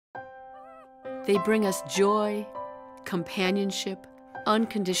They bring us joy, companionship,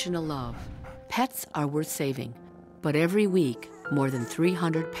 unconditional love. Pets are worth saving, but every week, more than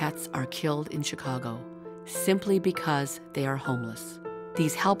 300 pets are killed in Chicago simply because they are homeless.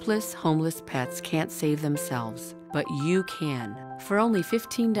 These helpless, homeless pets can't save themselves, but you can. For only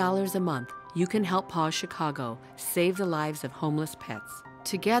 $15 a month, you can help PAWS Chicago save the lives of homeless pets.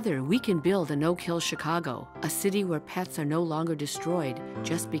 Together, we can build a no-kill Chicago, a city where pets are no longer destroyed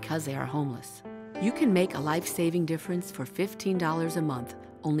just because they are homeless. You can make a life-saving difference for $15 a month,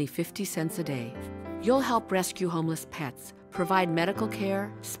 only 50 cents a day. You'll help rescue homeless pets, provide medical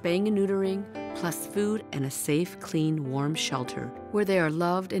care, spaying and neutering, plus food and a safe, clean, warm shelter where they are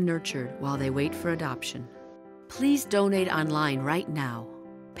loved and nurtured while they wait for adoption. Please donate online right now.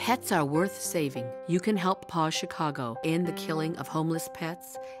 Pets are worth saving. You can help PAWS Chicago end the killing of homeless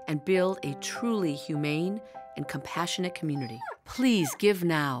pets and build a truly humane and compassionate community. Please give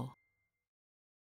now.